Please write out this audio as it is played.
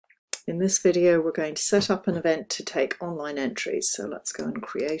In this video we're going to set up an event to take online entries. So let's go and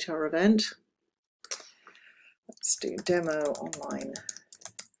create our event. Let's do demo online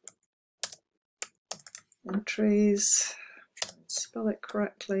entries, and spell it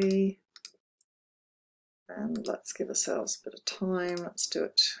correctly, and let's give ourselves a bit of time. Let's do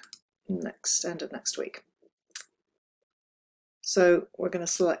it end of next week. So we're going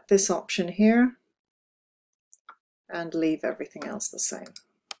to select this option here and leave everything else the same.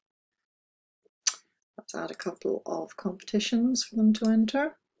 Let's add a couple of competitions for them to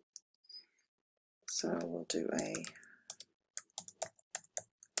enter. So we'll do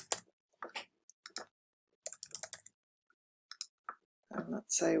and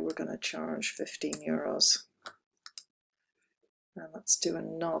let's say we're going to charge €15. And let's do a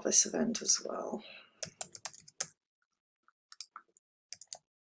novice event as well.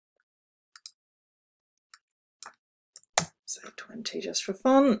 Say 20 just for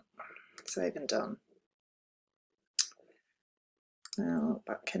fun. Save and done. Now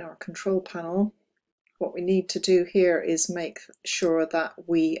back in our control panel, what we need to do here is make sure that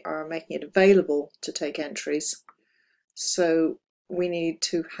we are making it available to take entries. So we need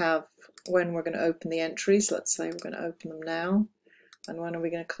to have when we're going to open the entries. Let's say we're going to open them now. And when are we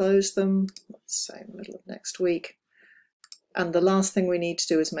going to close them? Let's say middle of next week. And the last thing we need to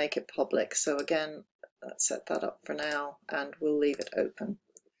do is make it public. So again, let's set that up for now and we'll leave it open.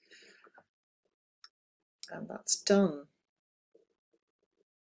 And that's done.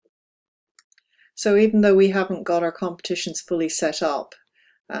 So even though we haven't got our competitions fully set up,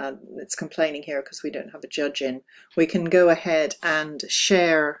 it's complaining here because we don't have a judge in, we can go ahead and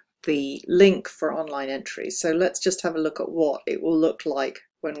share the link for online entries. So let's just have a look at what it will look like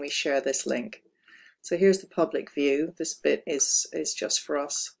when we share this link. So here's the public view. This bit is just for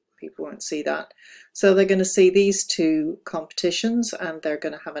us. People won't see that. So they're going to see these two competitions and they're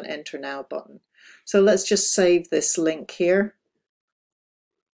going to have an enter now button. So let's just save this link here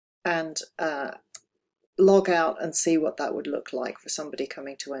and log out and see what that would look like for somebody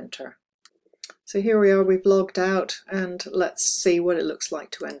coming to enter. So here we are, we've logged out, and let's see what it looks like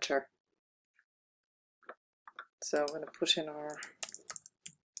to enter. So I'm going to put in our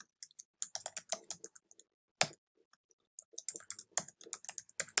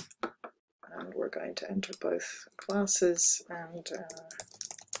and we're going to enter both classes and there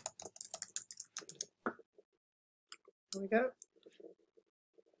we go.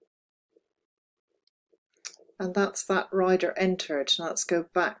 And that's that rider entered. Now let's go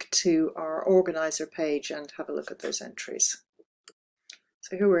back to our organizer page and have a look at those entries.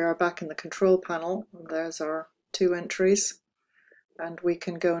 So here we are back in the control panel, and there's our two entries, and we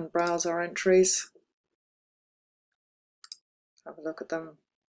can go and browse our entries, have a look at them,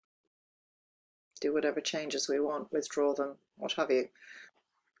 do whatever changes we want, withdraw them, what have you.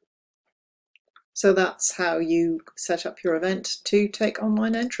 So that's how you set up your event to take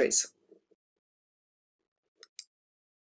online entries.